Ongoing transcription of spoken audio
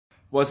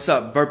What's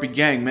up, burpee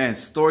gang, man?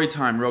 Story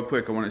time real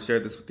quick. I want to share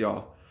this with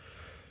y'all.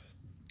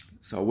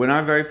 So when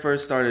I very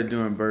first started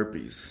doing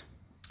burpees,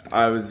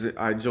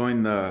 I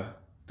joined the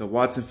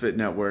Watson Fit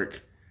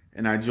Network,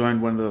 and I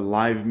joined one of the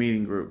live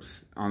meeting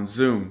groups on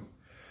Zoom.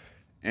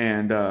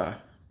 And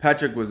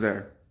Patrick was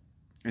there,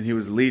 and he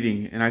was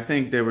leading, and I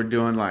think they were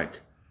doing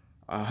like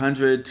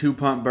 100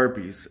 2-pump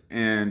burpees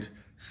and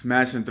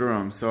smashing through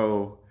them.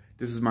 So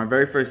this is my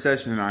very first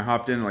session, and I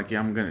hopped in like, yeah,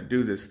 I'm gonna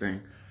do this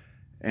thing.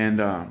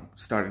 And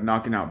started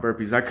knocking out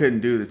burpees. I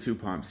couldn't do the 2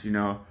 pumps, you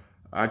know.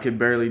 I could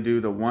barely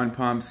do the 1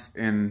 pumps,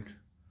 and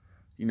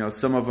you know,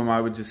 some of them I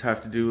would just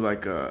have to do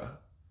like a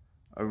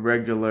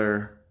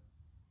regular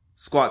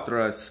squat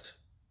thrust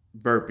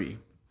burpee.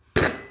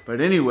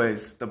 But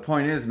anyways, the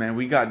point is, man,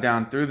 we got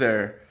down through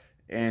there,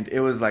 and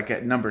it was like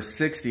at number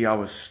 60, I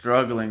was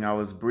struggling. I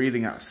was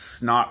breathing out,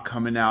 snot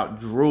coming out,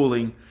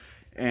 drooling,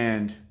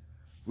 and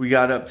we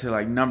got up to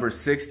like number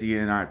 60,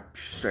 and I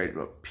straight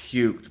up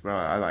puked,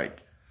 bro.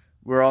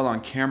 We're all on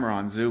camera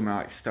on Zoom, and I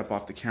like step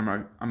off the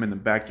camera. I'm in the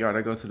backyard.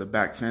 I go to the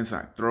back fence, and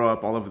I throw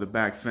up all over the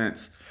back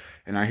fence.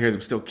 And I hear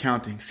them still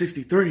counting,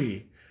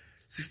 63,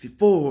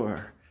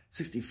 64,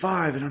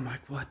 65. And I'm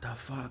like, what the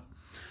fuck?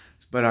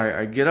 But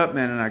I get up,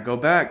 man, and I go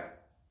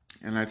back,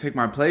 and I take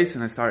my place,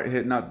 and I start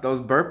hitting up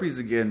those burpees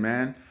again,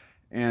 man.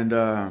 And,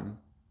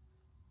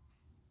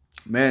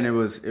 man, it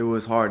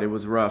was hard. It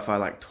was rough. I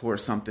like tore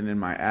something in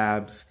my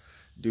abs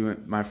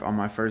on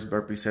my first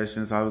burpee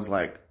sessions. I was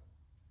like,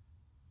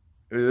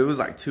 it was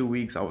like 2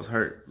 weeks I was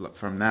hurt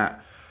from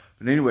that.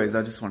 But anyways,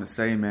 I just want to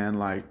say, man,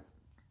 like,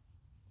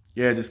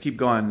 yeah, just keep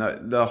going.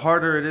 The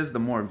harder it is, the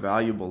more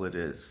valuable it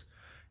is.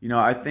 You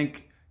know, I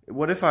think,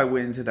 what if I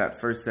went into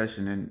that first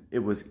session and it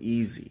was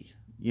easy?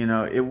 You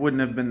know, it wouldn't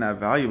have been that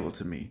valuable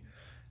to me.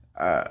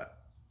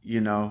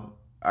 You know,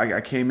 I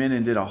came in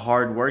and did a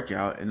hard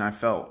workout, and I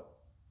felt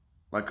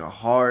like a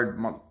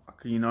hard,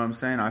 you know what I'm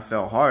saying? I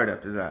felt hard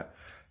after that.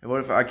 And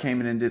what if I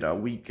came in and did a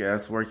weak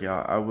ass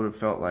workout? I would have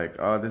felt like,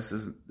 oh, this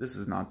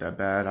is not that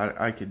bad.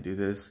 I could do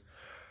this.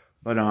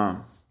 But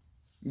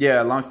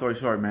yeah, long story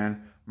short,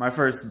 man, my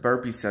first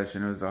burpee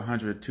session was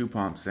 100 2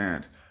 pumps,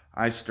 and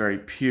I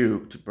straight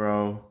puked,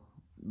 bro.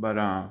 But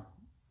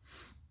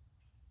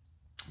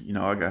you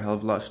know, I got a hell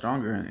of a lot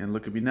stronger, and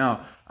look at me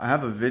now. I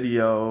have a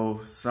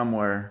video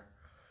somewhere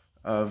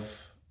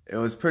of, it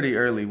was pretty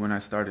early when I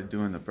started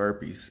doing the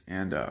burpees,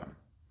 and I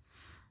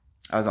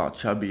was all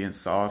chubby and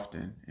soft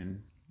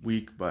and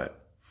weak, and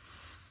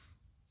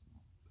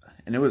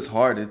it was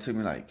hard. It took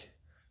me like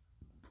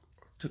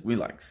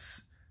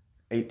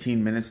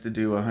 18 minutes to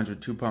do 100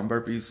 2-pump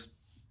burpees,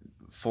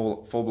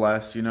 full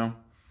blast, you know.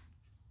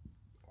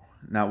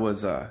 And that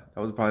was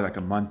probably like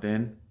a month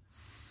in.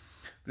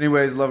 But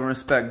anyways, love and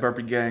respect,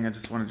 burpee gang. I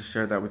just wanted to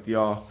share that with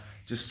y'all.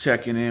 Just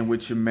checking in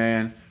with you,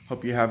 man.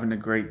 Hope you're having a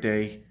great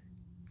day.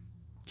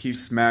 Keep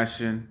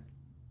smashing.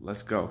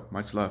 Let's go.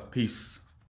 Much love. Peace.